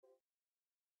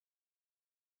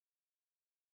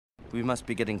We must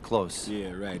be getting close.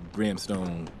 Yeah, right.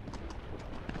 Brimstone.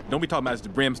 Don't be talking about it's the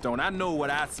brimstone. I know what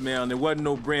I smell, and there wasn't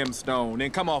no brimstone.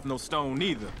 Didn't come off no stone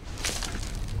neither.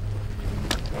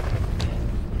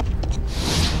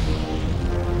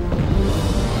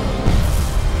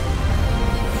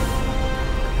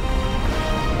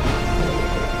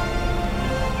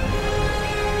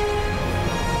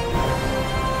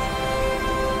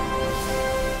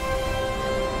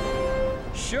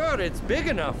 Sure, it's big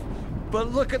enough,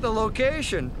 but look at the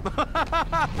location.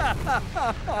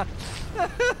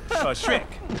 Shrek.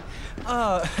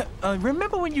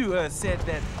 Remember when you said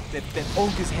that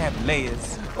ogres have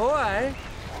layers? Oh, aye.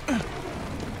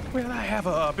 Well, I have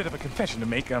a bit of a confession to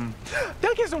make.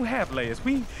 Donkeys don't have layers.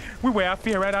 We wear our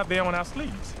fear right out there on our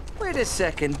sleeves. Wait a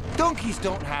second. Donkeys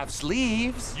don't have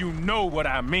sleeves. You know what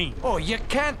I mean. Oh, you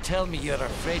can't tell me you're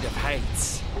afraid of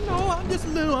heights. No, I'm just a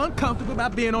little uncomfortable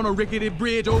about being on a rickety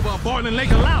bridge over a boiling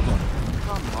lake of lava.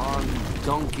 Come on,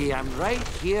 donkey. I'm right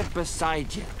here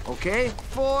beside you, okay?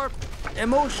 For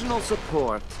emotional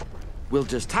support. We'll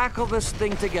just tackle this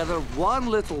thing together one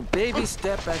little baby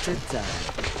step at a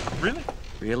time. Really?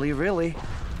 Really, really.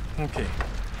 Okay.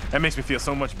 That makes me feel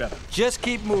so much better. Just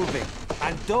keep moving.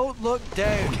 And don't look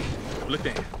down. Okay. Look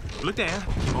down. Look down.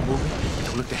 Keep on moving.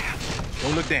 Don't look down.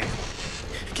 Don't look down.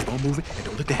 Keep on moving and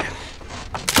don't look down.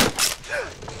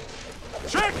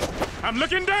 Shrek! I'm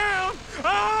looking down!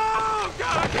 Oh,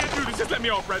 God, I can't do this. Just let me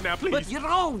off right now, please. But you're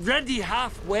already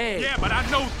halfway. Yeah, but I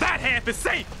know that half is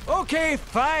safe. Okay,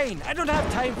 fine. I don't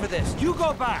have time for this. You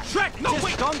go back. Shrek, no, Just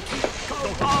wait. donkey.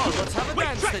 Go on, let's have a Wait,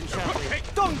 dance Shrek. then, shall we? Hey.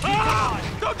 Donkey, come on.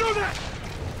 Don't do that!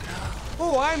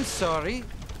 Oh, I'm sorry.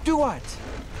 Do what?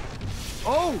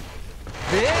 Oh,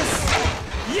 this?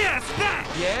 Yes, that!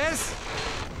 Yes?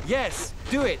 Yes,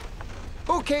 do it.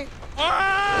 Okay.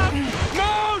 Ah!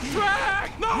 No,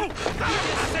 Shrek! No!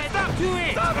 Stop. Do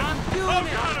it. Stop it! I'm doing Oh,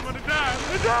 it. God, I'm gonna die.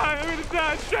 I'm gonna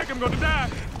die. Shrek, I'm gonna die.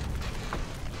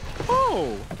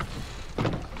 Oh.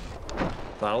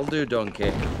 That'll do,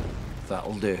 donkey.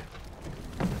 That'll do.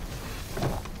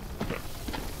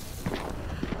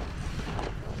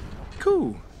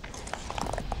 Cool.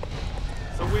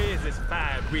 So where is this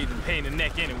fire-breathing pain in the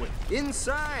neck anyway?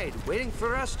 Inside, waiting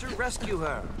for us to rescue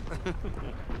her.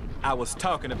 I was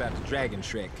talking about the dragon,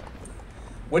 Shrek.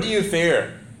 What do you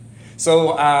fear?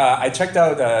 So I checked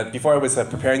out, before I was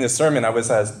preparing this sermon, I was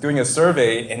doing a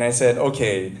survey and I said,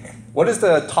 okay, what is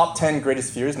the top 10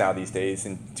 greatest fears now these days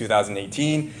in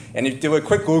 2018? And if you do a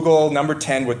quick Google, number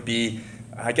 10 would be,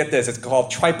 get this, it's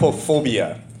called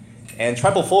trypophobia. And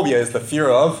trypophobia is the fear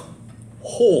of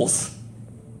holes.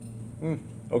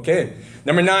 Okay.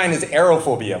 Number 9 is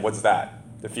aerophobia. What's that?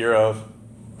 The fear of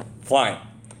flying.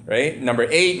 Right? Number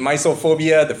 8,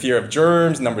 mysophobia, the fear of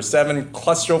germs. Number 7,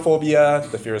 claustrophobia,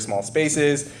 the fear of small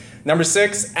spaces. Number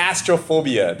 6,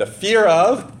 astrophobia, the fear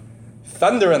of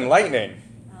thunder and lightning.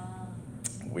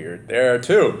 Weird there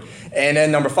too. And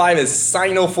then number 5 is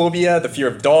cynophobia, the fear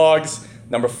of dogs.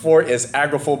 Number 4 is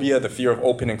agoraphobia, the fear of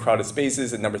open and crowded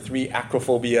spaces. And number 3,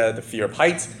 acrophobia, the fear of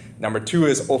heights. Number 2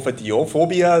 is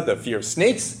ophidiophobia, the fear of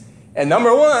snakes. And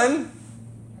number 1,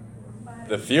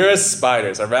 the fear of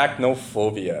spiders,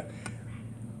 arachnophobia.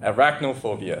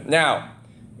 Arachnophobia. Now,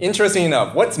 interesting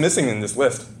enough, what's missing in this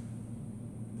list?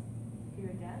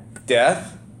 Fear of death?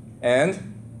 Death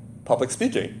and public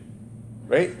speaking,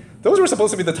 right? Those were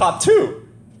supposed to be the top 2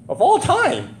 of all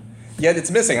time. Yet it's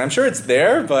missing. I'm sure it's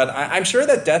there, but I'm sure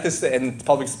that death is and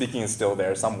public speaking is still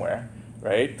there somewhere,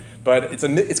 right? But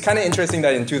it's kind of interesting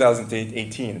that in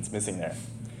 2018 it's missing there.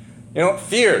 You know,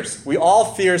 fears. We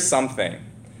all fear something.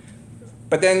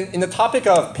 But then in the topic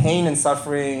of pain and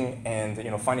suffering and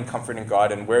finding comfort in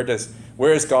God and where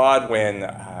is God when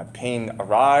pain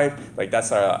arrives, like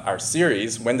that's our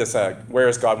series, where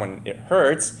is God when it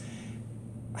hurts,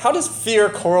 how does fear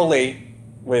correlate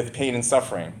with pain and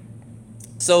suffering?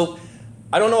 So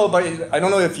I don't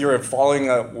know if you're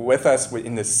following with us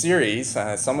in this series,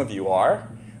 some of you are,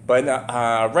 but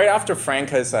right after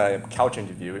Franca's couch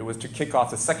interview, it was to kick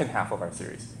off the second half of our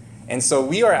series. And so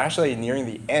we are actually nearing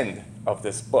the end of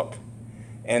this book.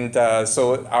 And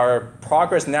so our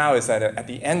progress now is that at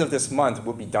the end of this month,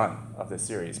 we'll be done of this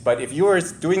series. But if you are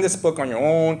doing this book on your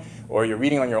own, or you're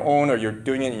reading on your own, or you're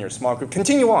doing it in your small group,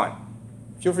 continue on.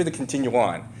 Feel free to continue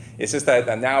on. It's just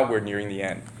that now we're nearing the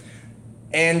end.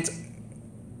 And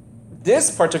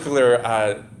this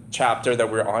particular chapter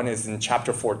that we're on is in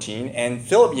chapter 14, and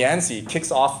Philip Yancey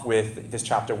kicks off with this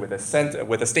chapter with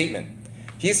a statement.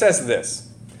 He says this: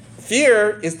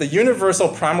 fear is the universal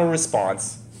primal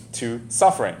response to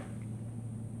suffering.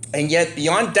 And yet,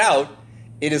 beyond doubt,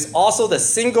 it is also the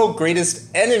single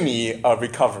greatest enemy of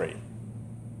recovery.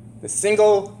 The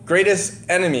single greatest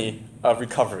enemy of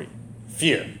recovery,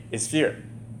 fear, is fear.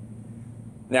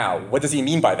 Now, what does he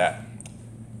mean by that?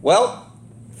 Well,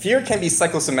 fear can be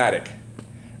psychosomatic,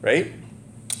 right?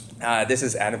 This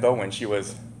is Annabelle when she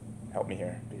was, help me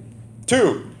here,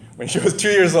 baby. When she was 2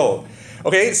 years old.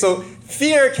 Okay, so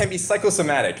fear can be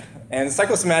psychosomatic. And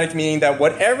psychosomatic meaning that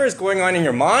whatever is going on in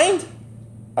your mind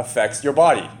affects your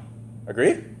body.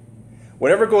 Agree?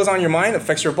 Whatever goes on in your mind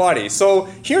affects your body. So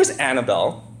here's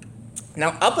Annabelle.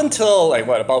 Now, up until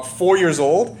about 4 years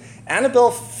old,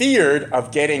 Annabelle feared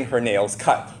of getting her nails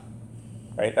cut.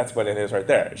 Right? That's what it is right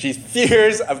there. She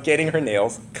fears of getting her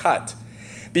nails cut.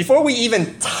 Before we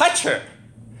even touch her,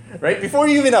 right? Before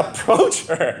you even approach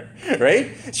her,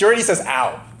 right? She already says,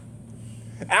 ow.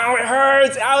 Ow, it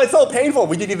hurts. Ow, it's so painful.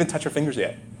 We didn't even touch her fingers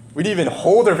yet. We didn't even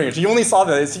hold her fingers. She only saw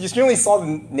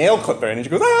the nail clipper, and she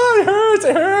goes, it hurts,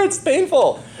 it's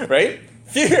painful, right?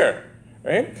 Fear,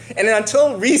 right? And then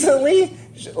until recently,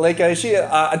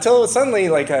 until suddenly,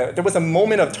 there was a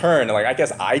moment of turn. I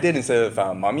guess I did instead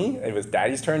of mommy. It was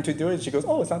daddy's turn to do it. She goes,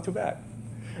 oh, it's not too bad,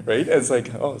 right? It's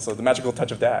so the magical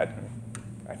touch of dad.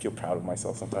 I feel proud of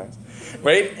myself sometimes,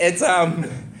 right? It's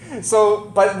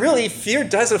but really, fear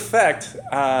does affect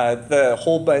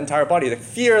the entire body. The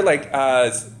fear,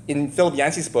 in Philip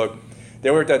Yancey's book,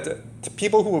 there were the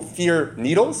people who fear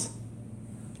needles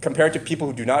compared to people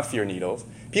who do not fear needles.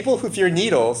 People who fear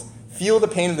needles feel the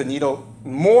pain of the needle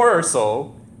more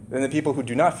so than the people who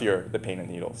do not fear the pain of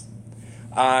needles.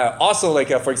 Also,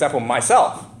 for example,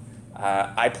 myself,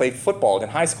 I played football in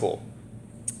high school,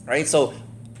 right? So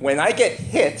when I get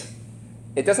hit,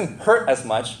 it doesn't hurt as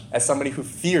much as somebody who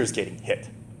fears getting hit.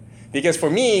 Because for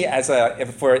me,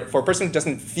 for a person who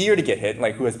doesn't fear to get hit,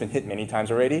 who has been hit many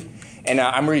times already, and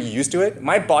I'm really used to it,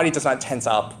 my body does not tense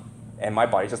up, and my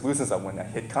body just loosens up when a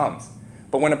hit comes.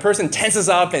 But when a person tenses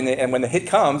up and when the hit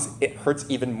comes, it hurts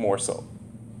even more so.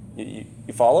 You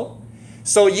follow?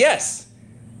 So yes,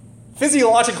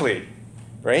 physiologically,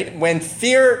 right? When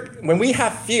we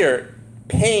have fear,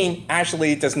 pain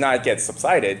actually does not get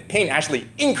subsided. Pain actually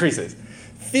increases.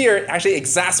 Fear actually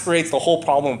exasperates the whole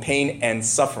problem of pain and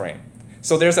suffering.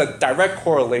 So there's a direct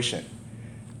correlation.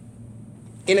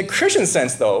 In a Christian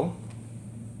sense, though,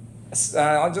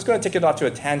 I'm just going to take it off to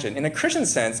a tangent. In a Christian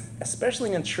sense,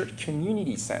 especially in a church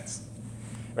community sense,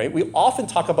 right? We often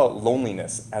talk about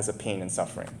loneliness as a pain and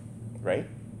suffering, right?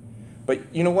 But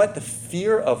you know what? The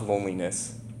fear of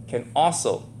loneliness can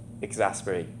also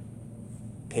exacerbate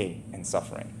pain and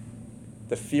suffering.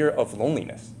 The fear of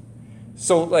loneliness.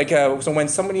 So when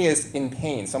somebody is in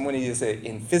pain, somebody is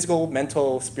in physical,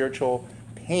 mental, spiritual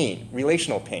pain,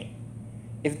 relational pain,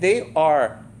 if they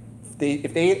are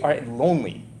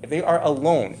lonely, if they are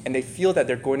alone and they feel that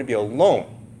they're going to be alone,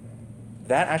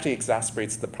 that actually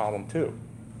exacerbates the problem too.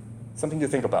 Something to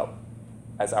think about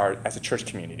as a church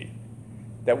community.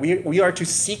 That we are to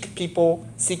seek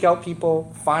out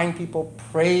people, find people,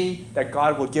 pray that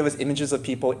God will give us images of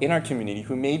people in our community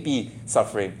who may be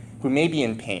suffering, who may be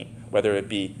in pain, whether it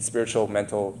be spiritual,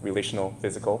 mental, relational,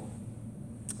 physical,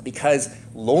 because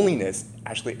loneliness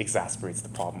actually exacerbates the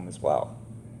problem as well.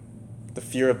 The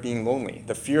fear of being lonely,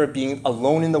 the fear of being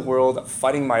alone in the world,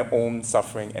 fighting my own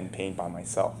suffering and pain by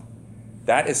myself.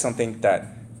 That is something that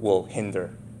will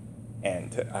hinder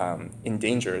and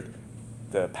endanger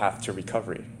the path to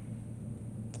recovery.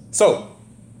 So,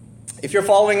 if you're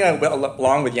following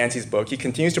along with Yancey's book, he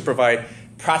continues to provide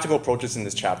practical approaches in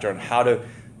this chapter on how to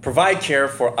provide care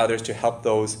for others to help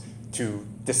those to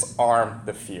disarm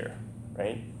the fear,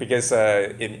 right? Because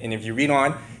and if you read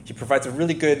on, he provides a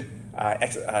really good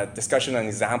discussion and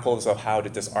examples of how to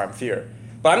disarm fear.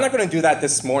 But I'm not going to do that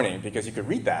this morning because you could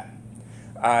read that.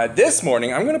 This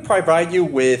morning, I'm going to provide you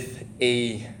with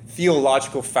a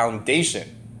theological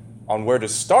foundation on where to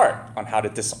start on how to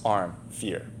disarm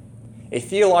fear. A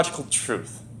theological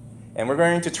truth. And we're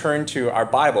going to turn to our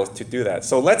Bibles to do that.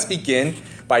 So let's begin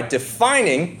by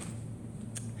defining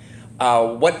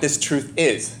what this truth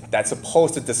is that's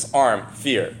supposed to disarm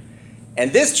fear.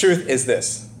 And this truth is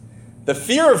this. The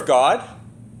fear of God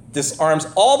disarms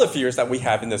all the fears that we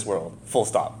have in this world, full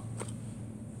stop.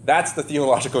 That's the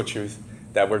theological truth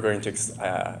that we're going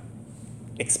to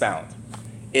expound.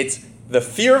 It's the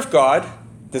fear of God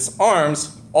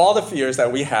disarms all the fears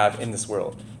that we have in this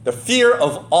world. The fear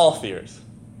of all fears.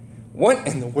 What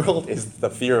in the world is the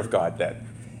fear of God then?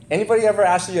 Anybody ever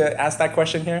ask that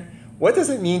question here? What does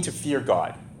it mean to fear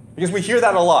God? Because we hear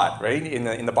that a lot, right,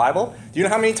 in the Bible. Do you know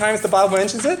how many times the Bible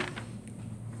mentions it?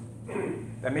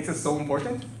 That makes it so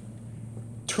important?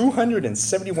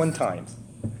 271 times.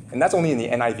 And that's only in the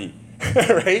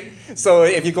NIV, right? So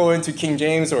if you go into King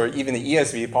James or even the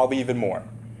ESV, probably even more.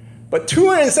 But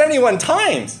 271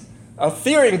 times of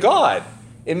fearing God,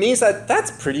 it means that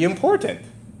that's pretty important,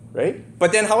 right?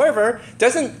 But then, however,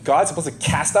 doesn't God supposed to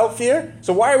cast out fear?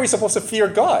 So why are we supposed to fear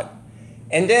God?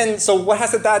 And then, so what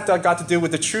has that got to do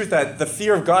with the truth that the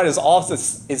fear of God is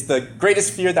the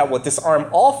greatest fear that will disarm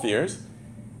all fears?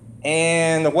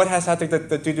 And what has that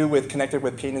to do with connected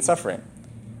with pain and suffering?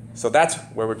 So that's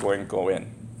where we're going to go in.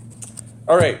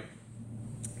 All right.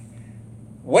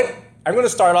 I'm going to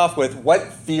start off with what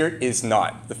fear is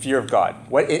not, the fear of God,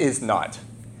 what it is not.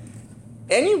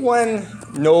 Anyone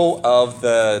know of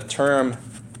the term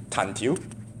tantiu?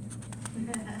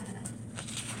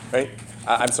 Right?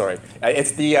 I'm sorry.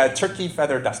 It's the turkey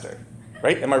feather duster,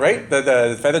 right? Am I right?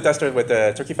 The feather duster with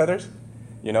the turkey feathers?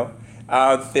 You know?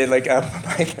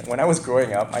 When I was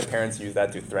growing up, my parents used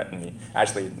that to threaten me.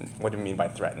 Actually, what do you mean by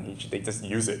threaten? They just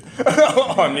use it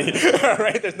on me,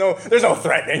 right? There's no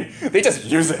threatening. They just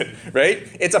use it, right?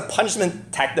 It's a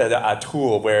punishment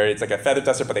tool where it's like a feather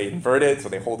duster, but they invert it, so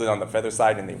they hold it on the feather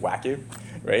side and they whack you,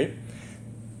 right?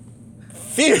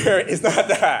 Fear is not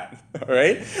that, all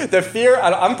right? The fear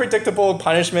of unpredictable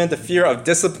punishment, the fear of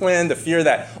discipline, the fear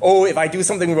that, if I do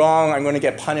something wrong, I'm going to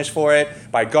get punished for it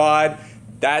by God.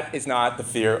 That is not the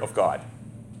fear of God.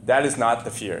 That is not the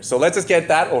fear. So let's just get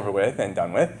that over with and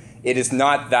done with. It is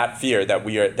not that fear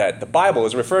that the Bible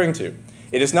is referring to.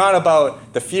 It is not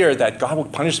about the fear that God will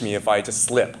punish me if I just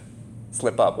slip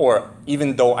up, or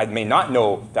even though I may not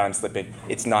know that I'm slipping.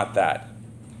 It's not that.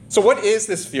 So what is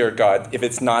this fear of God if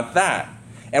it's not that?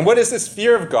 And what is this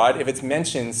fear of God if it's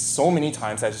mentioned so many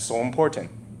times as so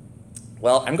important?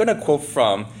 Well, I'm going to quote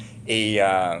from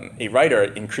a writer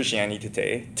in Christianity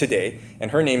Today,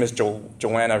 and her name is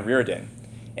Joanna Reardon.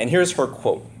 And here's her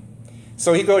quote.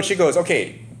 So she goes,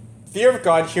 okay, fear of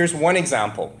God, here's one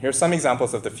example. Here's some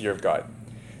examples of the fear of God.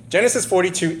 Genesis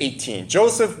 42:18.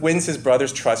 Joseph wins his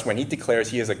brother's trust when he declares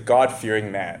he is a God-fearing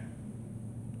man.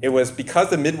 It was because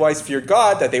the midwives feared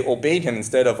God that they obeyed him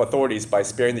instead of authorities by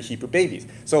sparing the Hebrew babies.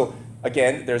 So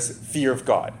again, there's fear of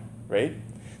God, right?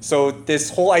 So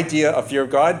this whole idea of fear of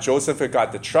God, Joseph had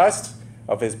got the trust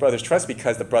of his brother's trust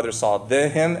because the brother saw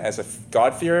him as a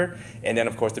God-fearer, and then,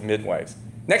 of course, the midwives.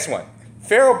 Next one.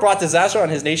 Pharaoh brought disaster on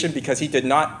his nation because he did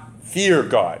not fear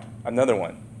God. Another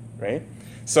one, right?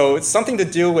 So it's something to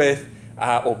do with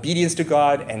obedience to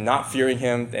God and not fearing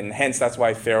him, and hence that's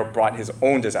why Pharaoh brought his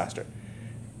own disaster.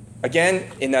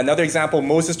 Again, in another example,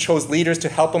 Moses chose leaders to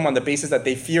help him on the basis that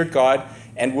they feared God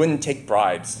and wouldn't take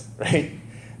bribes, right?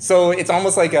 So it's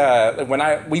almost like when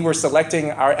we were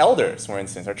selecting our elders, for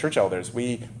instance, our church elders,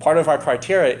 part of our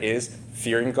criteria is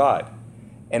fearing God.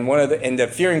 And the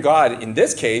fearing God in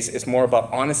this case is more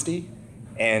about honesty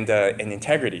and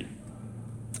integrity.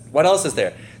 What else is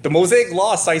there? The Mosaic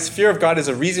Law cites fear of God as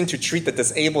a reason to treat the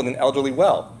disabled and elderly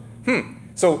well.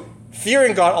 So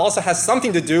fearing God also has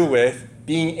something to do with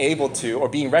being able to, or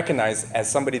being recognized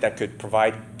as somebody that could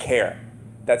provide care.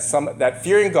 That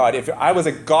fearing God, if I was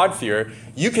a God-fearer,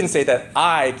 you can say that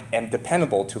I am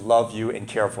dependable to love you and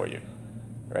care for you,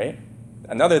 right?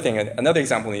 Another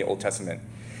example in the Old Testament.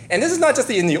 And this is not just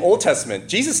in the Old Testament.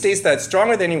 Jesus states that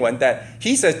stronger than anyone, that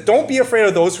he says, don't be afraid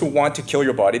of those who want to kill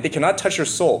your body. They cannot touch your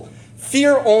soul.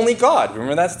 Fear only God.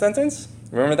 Remember that sentence?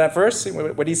 Remember that verse,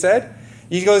 what he said?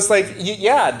 He goes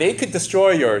they could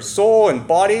destroy your soul and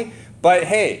body, but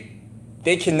hey,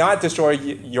 they cannot destroy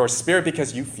your spirit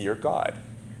because you fear God.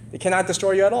 They cannot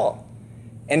destroy you at all.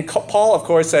 And Paul, of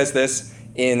course, says this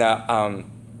in 1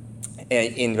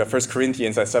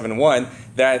 Corinthians 7:1,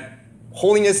 that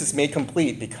holiness is made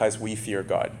complete because we fear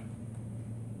God.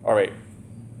 All right,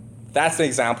 that's the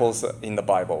examples in the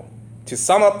Bible. To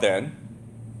sum up then,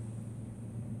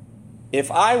 if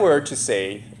you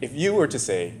were to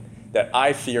say that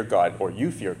I fear God or you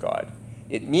fear God,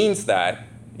 it means that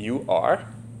you are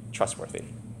trustworthy,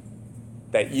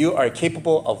 that you are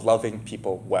capable of loving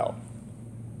people well,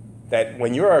 that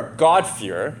when you're a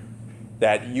God-fearer,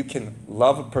 that you can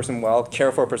love a person well,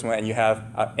 care for a person well,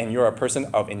 and you're a person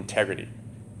of integrity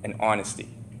and honesty,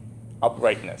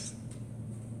 uprightness.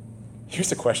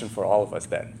 Here's a question for all of us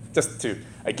then, just to,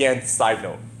 again, side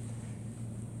note.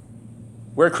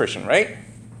 We're Christian, right?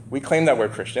 We claim that we're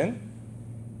Christian.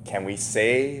 Can we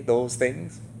say those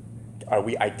things? Are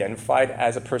we identified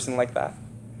as a person like that?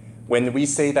 When we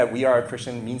say that we are a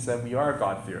Christian, it means that we are a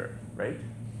God-fearer, right?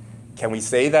 Can we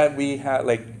say that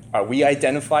are we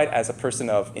identified as a person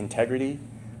of integrity,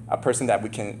 a person that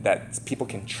people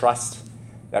can trust,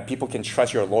 that people can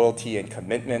trust your loyalty and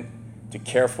commitment to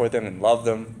care for them and love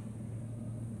them,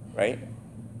 right?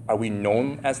 Are we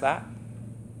known as that?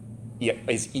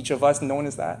 Is each of us known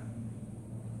as that?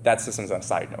 That's just a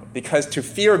side note. Because to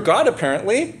fear God,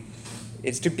 apparently,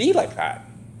 is to be like that,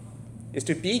 is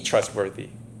to be trustworthy,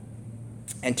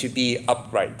 and to be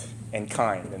upright and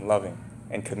kind and loving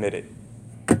and committed.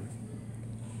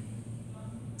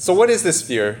 So what is this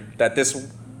fear that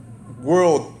this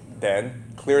world then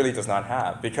clearly does not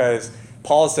have? Because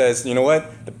Paul says, you know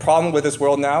what? The problem with this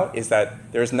world now is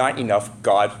that there's not enough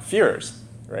God-fearers,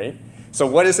 right? So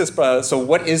what is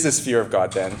this fear of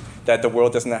God then that the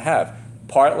world does not have?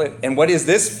 Partly, and what is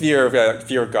this fear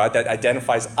of God that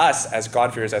identifies us as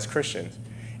God-fearers, as Christians?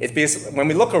 It's basically, when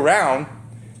we look around,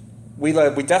 we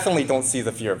definitely don't see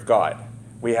the fear of God.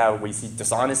 We see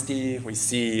dishonesty, we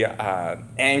see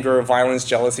anger, violence,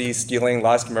 jealousy, stealing,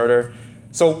 lust, murder.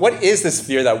 So what is this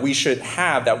fear that we should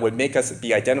have that would make us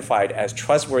be identified as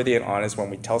trustworthy and honest when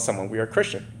we tell someone we are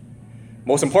Christian?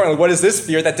 Most importantly, what is this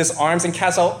fear that disarms and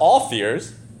casts out all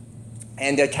fears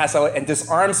and that casts out and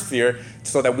disarms fear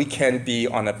so that we can be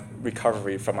on a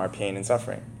recovery from our pain and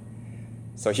suffering?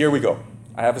 So here we go.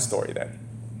 I have a story then.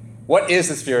 What is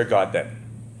this fear of God then?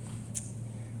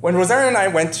 When Rosario and I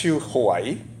went to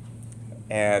Hawaii,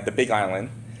 and the Big Island,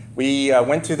 we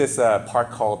went to this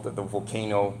park called the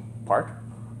Volcano Park,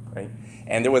 right?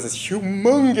 And there was this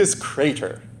humongous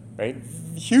crater, right?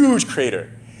 Huge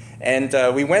crater. And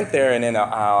we went there, and then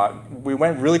we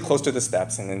went really close to the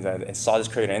steps, and then saw this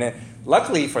crater. And then,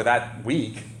 luckily for that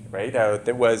week, right,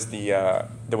 there was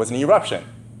an eruption,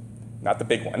 not the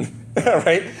big one,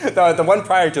 right? The one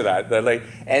prior to that,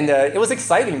 it was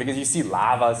exciting because you see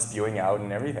lava spewing out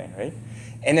and everything, right?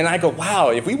 And then I go, wow,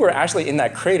 if we were actually in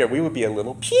that crater, we would be a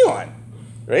little peon,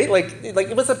 right? Like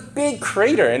it was a big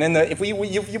crater, and then if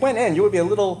you went in, you would be a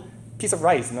little piece of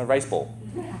rice in a rice bowl,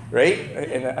 right?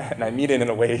 And I mean it in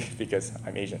a way because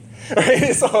I'm Asian,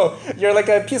 right? So you're like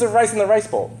a piece of rice in the rice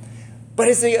bowl. But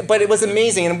it was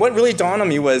amazing, and what really dawned on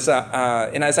me was,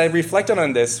 and as I reflected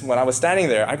on this when I was standing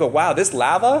there, I go, wow, this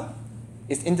lava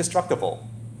is indestructible.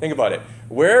 Think about it.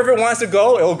 Wherever it wants to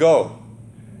go, it'll go.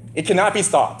 It cannot be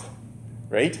stopped,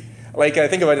 right?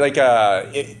 Think about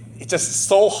it, it's just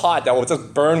so hot that it will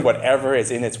just burn whatever is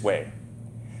in its way.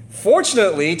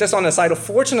 Fortunately, just on the side,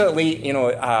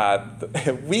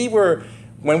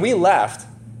 when we left,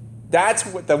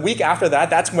 the week after that,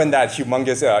 that's when that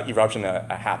humongous eruption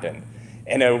happened.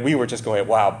 And we were just going,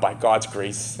 wow, by God's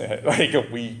grace,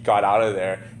 we got out of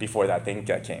there before that thing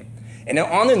came. And then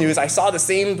on the news, I saw the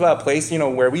same place,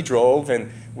 where we drove,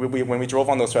 and when we drove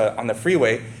on the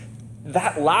freeway,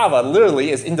 that lava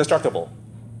literally is indestructible.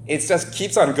 It just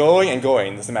keeps on going and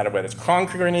going. It doesn't matter whether it's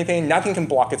concrete or anything. Nothing can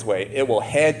block its way. It will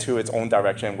head to its own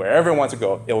direction. Wherever it wants to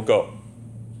go, it will go.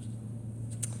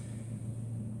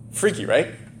 Freaky, right?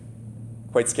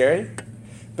 Quite scary.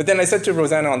 But then I said to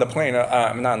Rosanna on the plane,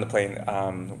 not on the plane,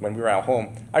 when we were at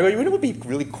home, I go, you know what would be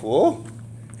really cool?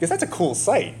 Because that's a cool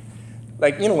sight.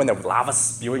 When the lava's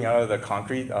spewing out of the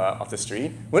concrete off the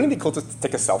street, wouldn't it be cool to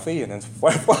take a selfie and then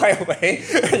fly away?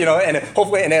 And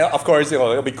hopefully, and then of course,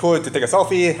 it'll be cool to take a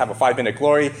selfie, have a 5-minute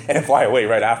glory, and then fly away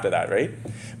right after that, right?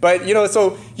 But,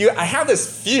 I have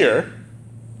this fear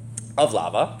of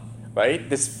lava, right?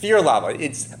 This fear of lava,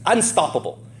 it's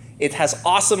unstoppable. It has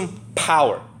awesome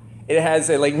power. It has,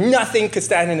 nothing could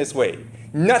stand in its way.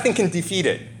 Nothing can defeat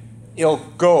it. It'll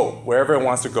go wherever it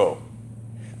wants to go.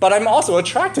 But I'm also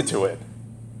attracted to it.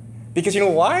 Because you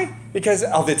know why? Because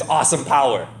of its awesome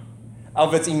power,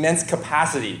 of its immense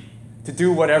capacity to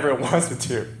do whatever it wants to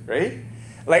do, right?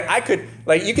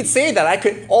 You could say that I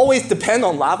could always depend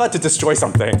on lava to destroy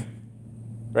something,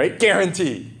 right?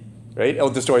 Guaranteed, right? It'll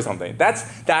destroy something.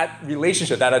 That's that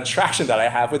relationship, that attraction that I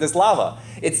have with this lava.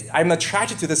 I'm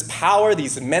attracted to this power,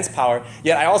 this immense power,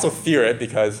 yet I also fear it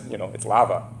because, it's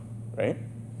lava, right?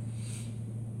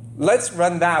 Let's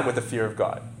run that with the fear of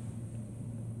God,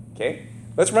 okay?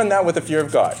 Let's run that with the fear of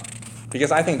God,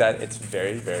 because I think that it's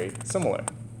very, very similar.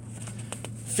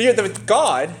 Fear of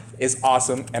God is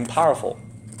awesome and powerful.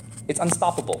 It's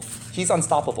unstoppable. He's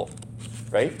unstoppable,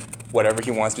 right? Whatever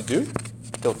he wants to do,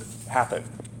 it'll happen.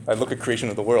 Look at creation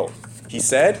of the world. He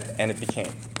said, and it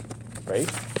became,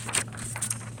 right?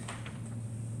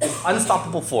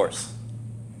 Unstoppable force,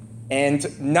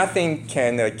 and nothing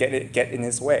can get in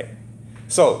his way.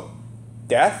 So,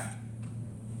 death,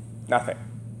 nothing.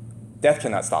 Death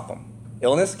cannot stop him.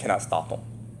 Illness cannot stop him.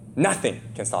 Nothing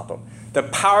can stop him. The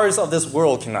powers of this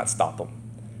world cannot stop him,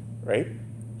 right?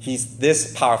 He's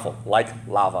this powerful, like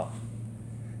lava.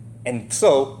 And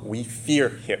so we fear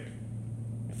him.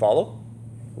 You follow?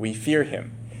 We fear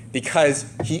him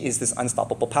because he is this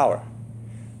unstoppable power.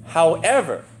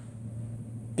 However,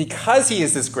 because he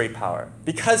is this great power,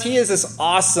 because he is this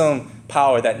awesome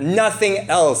power that nothing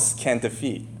else can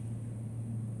defeat,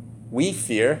 we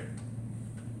fear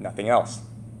nothing else.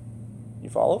 You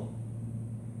follow?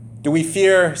 Do we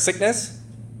fear sickness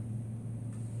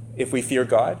if we fear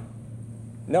God?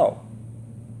 No.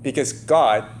 Because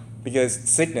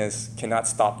sickness cannot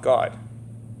stop God.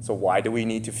 So why do we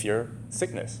need to fear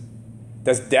sickness?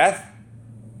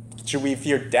 Should we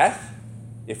fear death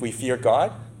if we fear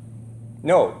God?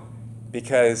 No,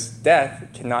 because death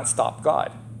cannot stop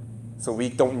God. So we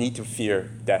don't need to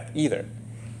fear death either.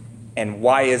 And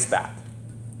why is that?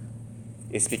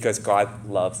 It's because God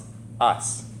loves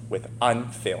us with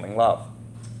unfailing love.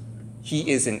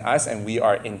 He is in us and we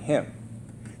are in him.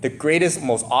 The greatest,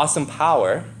 most awesome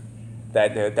power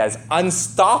that is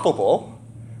unstoppable,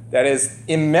 that is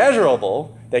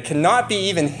immeasurable, that cannot be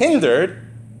even hindered,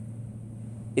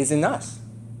 is in us.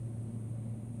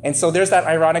 And so there's that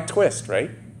ironic twist, right?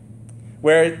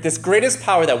 Where this greatest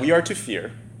power that we are to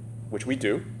fear, which we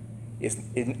do, is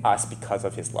in us because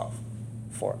of his love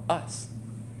for us.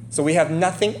 So we have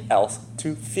nothing else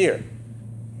to fear.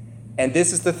 And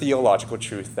this is the theological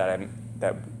truth that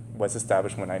was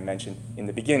established when I mentioned in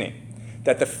the beginning,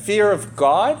 that the fear of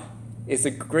God is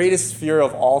the greatest fear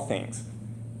of all things.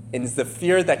 It is the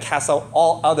fear that casts out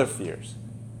all other fears,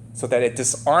 so that it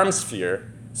disarms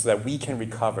fear so that we can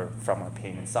recover from our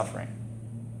pain and suffering.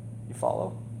 You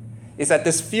follow? Is that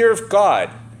this fear of God,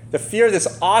 the fear of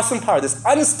this awesome power, this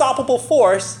unstoppable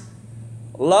force,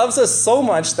 loves us so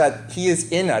much that he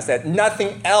is in us, that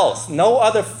nothing else, no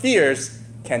other fears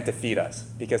can defeat us,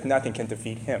 because nothing can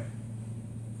defeat him.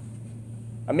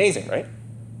 Amazing, right?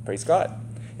 Praise God.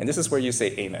 And this is where you say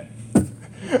amen.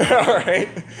 All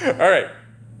right.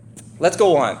 Let's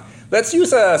go on. Let's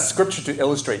use a scripture to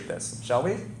illustrate this, shall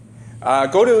we?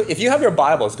 If you have your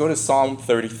Bibles, go to Psalm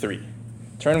 33.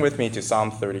 Turn with me to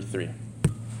Psalm 33.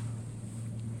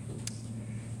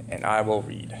 And I will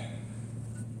read.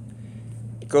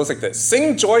 It goes like this.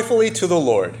 Sing joyfully to the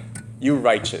Lord, you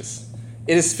righteous.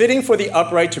 It is fitting for the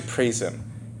upright to praise him.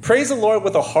 Praise the Lord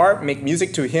with a harp, make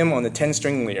music to him on the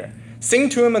 10-string lyre. Sing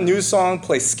to him a new song,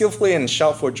 play skillfully and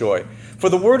shout for joy. For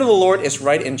the word of the Lord is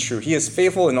right and true. He is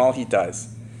faithful in all he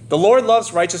does. The Lord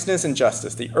loves righteousness and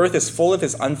justice. The earth is full of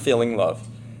his unfailing love.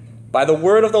 By the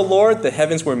word of the Lord, the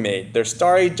heavens were made, their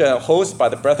starry host by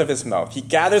the breath of his mouth. He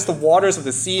gathers the waters of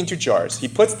the sea into jars. He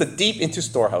puts the deep into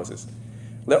storehouses.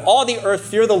 Let all the earth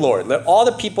fear the Lord. Let all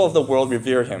the people of the world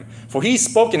revere him. For he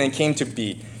spoke and it came to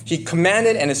be. He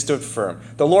commanded and it stood firm.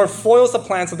 The Lord foils the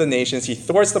plans of the nations. He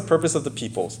thwarts the purpose of the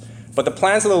peoples. But the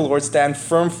plans of the Lord stand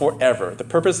firm forever, the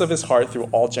purpose of his heart through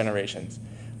all generations.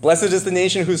 Blessed is the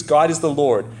nation whose God is the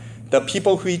Lord, the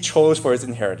people who he chose for his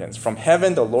inheritance. From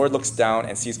heaven the Lord looks down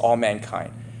and sees all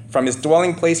mankind. From his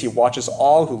dwelling place he watches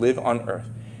all who live on earth.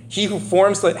 He who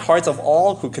forms the hearts of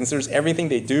all, who considers everything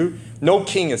they do. No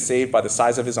king is saved by the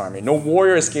size of his army. No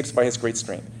warrior escapes by his great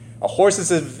strength. A horse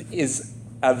is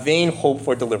a vain hope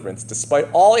for deliverance. Despite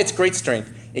all its great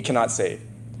strength, it cannot save.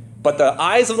 But the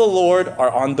eyes of the Lord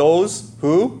are on those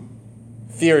who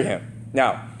fear him.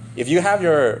 Now, if you have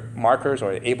your markers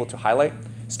or are able to highlight,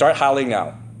 start highlighting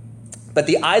now. But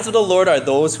the eyes of the Lord are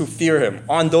those who fear him,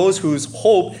 on those whose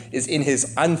hope is in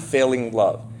his unfailing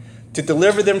love, to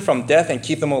deliver them from death and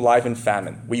keep them alive in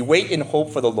famine. We wait in hope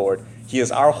for the Lord. He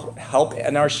is our help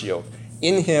and our shield.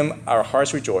 In him our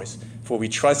hearts rejoice, for we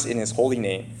trust in his holy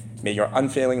name. May your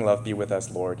unfailing love be with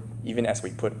us, Lord, even as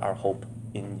we put our hope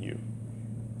in you.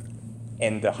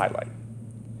 End the highlight.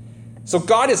 So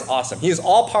God is awesome. He is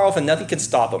all-powerful and nothing can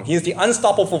stop him. He is the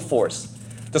unstoppable force.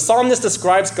 The psalmist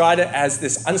describes God as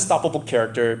this unstoppable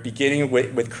character beginning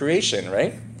with creation,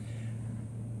 right?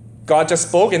 God just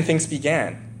spoke and things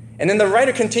began. And then the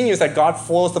writer continues that God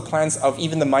foils the plans of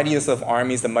even the mightiest of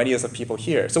armies, the mightiest of people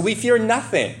here. So we fear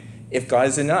nothing if God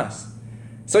is in us.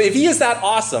 So if he is that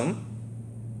awesome,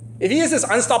 if he is this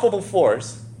unstoppable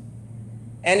force,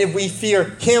 and if we fear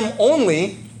him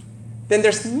only, then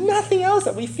there's nothing else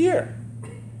that we fear.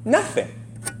 Nothing.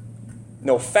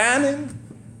 No famine,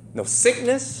 no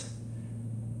sickness,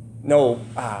 no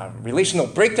relational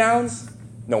breakdowns,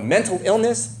 no mental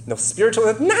illness, no spiritual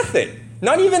illness, nothing.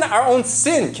 Not even our own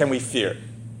sin can we fear,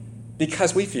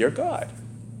 because we fear God.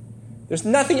 There's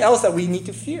nothing else that we need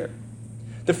to fear.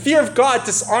 The fear of God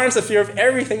disarms the fear of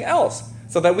everything else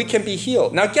so that we can be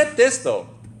healed. Now get this though.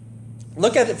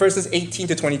 Look at verses 18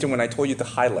 to 22 when I told you to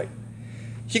highlight.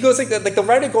 He goes like the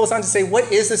writer goes on to say,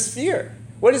 what is this fear?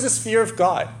 What is this fear of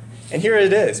God? And here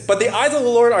it is. But the eyes of the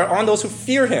Lord are on those who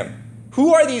fear him.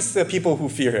 Who are these people who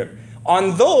fear him?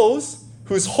 On those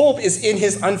whose hope is in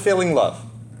his unfailing love.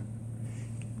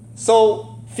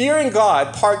 So fearing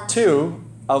God, part 2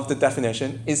 of the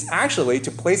definition, is actually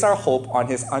to place our hope on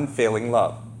his unfailing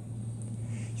love.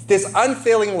 This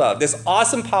unfailing love, this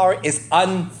awesome power is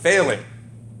unfailing.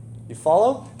 You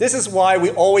follow? This is why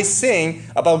we always sing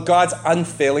about God's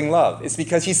unfailing love. It's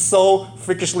because he's so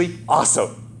freakishly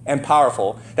awesome. and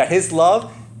powerful, that his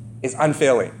love is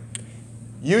unfailing.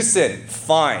 You sin,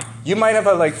 fine. You might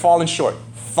have fallen short,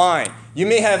 fine. You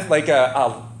may have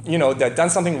done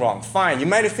something wrong, fine. You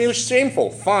might feel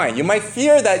shameful, fine. You might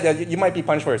fear that you might be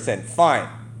punished for a sin, fine.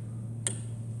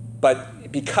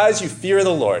 But because you fear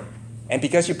the Lord, and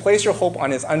because you place your hope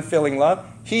on his unfailing love,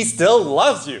 he still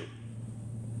loves you.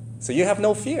 So you have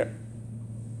no fear.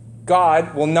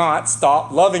 God will not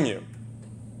stop loving you.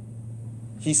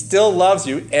 He still loves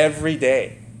you every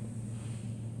day.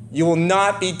 You will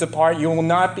not be you will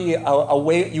not be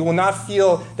away, you will not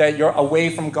feel that you're away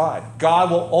from God.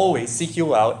 God will always seek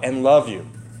you out and love you.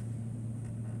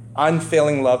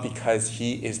 Unfailing love because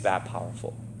he is that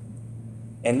powerful.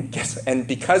 And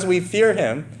because we fear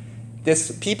him,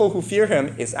 this people who fear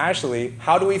him is actually,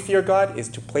 how do we fear God? Is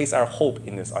to place our hope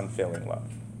in this unfailing love.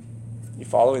 You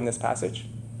follow in this passage?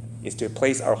 Is to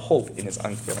place our hope in his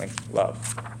unfailing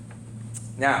love.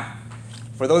 Now,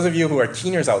 for those of you who are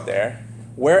teenagers out there,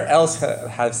 where else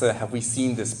have we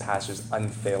seen this passage's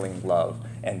unfailing love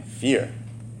and fear?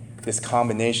 This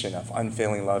combination of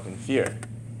unfailing love and fear.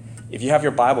 If you have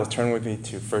your Bibles, turn with me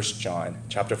to 1 John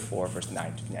chapter 4, verse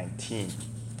 9 to 19.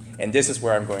 And this is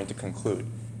where I'm going to conclude.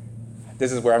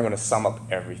 This is where I'm going to sum up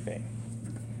everything.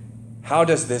 How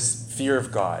does this fear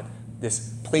of God,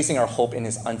 this placing our hope in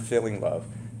his unfailing love,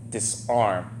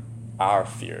 disarm our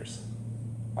fears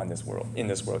in this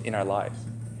world, in our lives?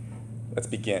 Let's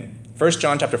begin. 1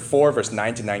 John chapter 4, verse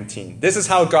 9 to 19. This is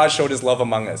how God showed his love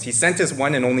among us. He sent his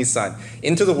one and only Son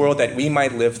into the world that we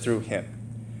might live through him.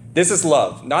 This is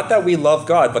love, not that we love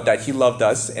God, but that he loved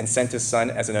us and sent his Son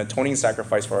as an atoning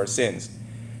sacrifice for our sins.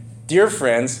 Dear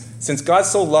friends, since God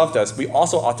so loved us, we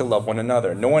also ought to love one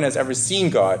another. No one has ever seen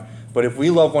God, but if we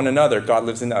love one another, God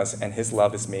lives in us, and his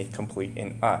love is made complete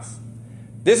in us.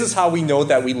 This is how we know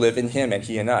that we live in him and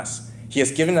he in us. He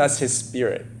has given us his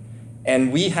Spirit.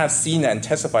 And we have seen and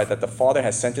testified that the Father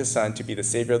has sent his Son to be the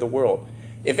Savior of the world.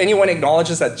 If anyone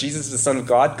acknowledges that Jesus is the Son of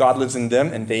God, God lives in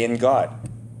them and they in God.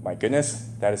 My goodness,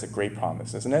 that is a great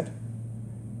promise, isn't it?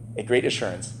 A great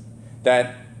assurance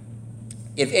that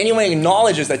if anyone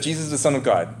acknowledges that Jesus is the Son of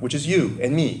God, which is you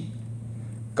and me,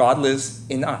 God lives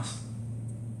in us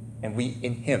and we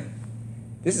in him.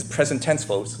 This is present tense,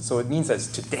 folks, so it means that it's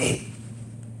today.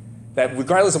 That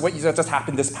regardless of what just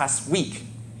happened this past week,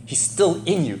 he's still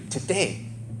in you today.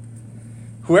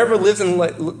 Whoever lives in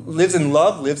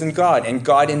love lives in God, and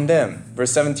God in them.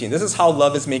 Verse 17, this is how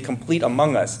love is made complete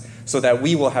among us, so that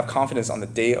we will have confidence on the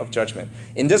day of judgment.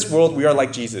 In this world, we are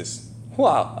like Jesus.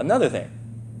 Wow, another thing,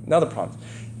 another promise.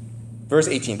 Verse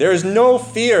 18, there is no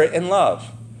fear in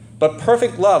love, but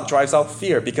perfect love drives out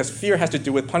fear, because fear has to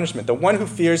do with punishment. The one who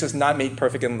fears is not made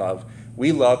perfect in love.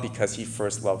 We love because he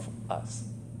first loved us.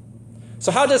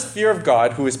 So how does fear of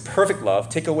God, who is perfect love,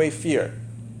 take away fear?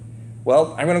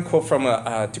 Well, I'm going to quote from,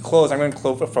 to close, I'm going to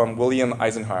quote from William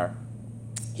Eisenhower.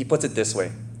 He puts it this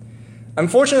way.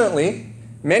 Unfortunately,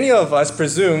 many of us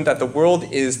presume that the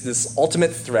world is this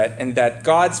ultimate threat and that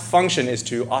God's function is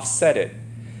to offset it.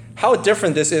 How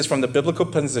different this is from the biblical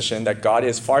position that God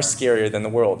is far scarier than the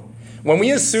world. When we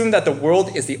assume that the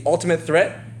world is the ultimate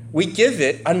threat, we give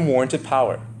it unwarranted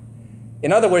power.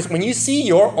 In other words, when you see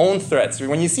your own threats,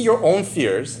 when you see your own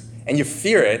fears, and you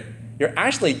fear it, you're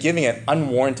actually giving it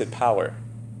unwarranted power.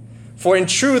 For in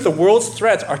truth, the world's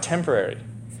threats are temporary.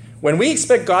 When we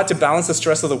expect God to balance the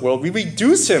stress of the world, we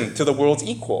reduce him to the world's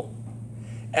equal.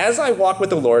 As I walk with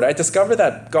the Lord, I discover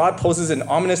that God poses an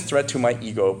ominous threat to my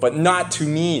ego, but not to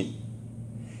me.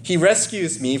 He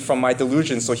rescues me from my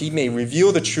delusion so he may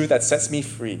reveal the truth that sets me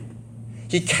free.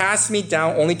 He casts me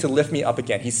down only to lift me up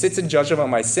again. He sits in judgment on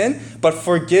my sin, but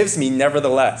forgives me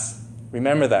nevertheless.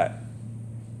 Remember that.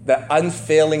 That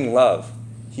unfailing love.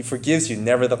 He forgives you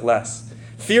nevertheless.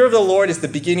 Fear of the Lord is the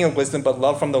beginning of wisdom, but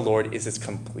love from the Lord is its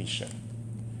completion.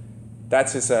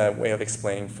 That's his way of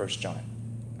explaining 1 John,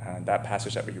 that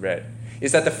passage that we read.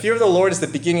 Is that the fear of the Lord is the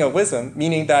beginning of wisdom,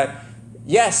 meaning that,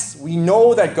 yes, we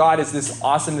know that God is this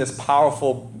awesome, this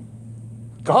powerful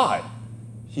God.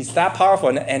 He's that powerful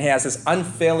and he has this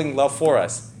unfailing love for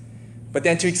us. But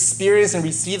then to experience and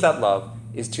receive that love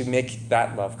is to make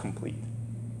that love complete.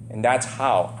 And that's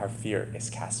how our fear is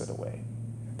casted away.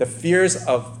 The fears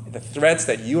of the threats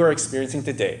that you are experiencing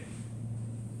today,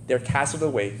 they're casted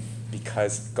away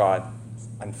because God's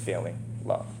unfailing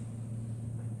love.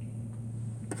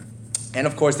 And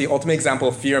of course, the ultimate example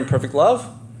of fear and perfect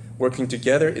love working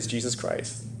together is Jesus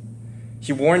Christ.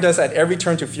 He warned us at every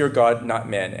turn to fear God, not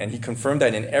men, and he confirmed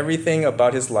that in everything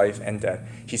about his life and death.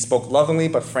 He spoke lovingly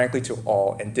but frankly to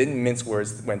all and didn't mince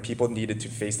words when people needed to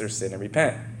face their sin and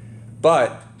repent.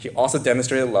 But he also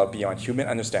demonstrated love beyond human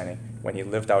understanding when he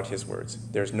lived out his words.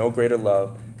 There's no greater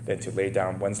love than to lay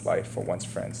down one's life for one's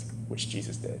friends, which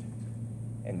Jesus did.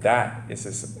 And that is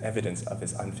this evidence of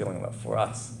his unfailing love for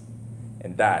us.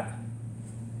 And that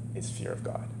is fear of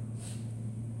God.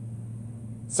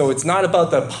 So it's not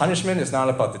about the punishment, it's not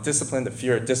about the discipline, the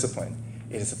fear of discipline.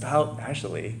 It is about,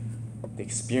 actually, the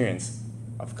experience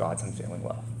of God's unfailing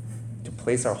love, to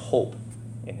place our hope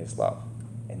in his love.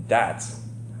 And that's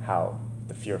how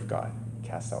the fear of God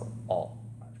casts out all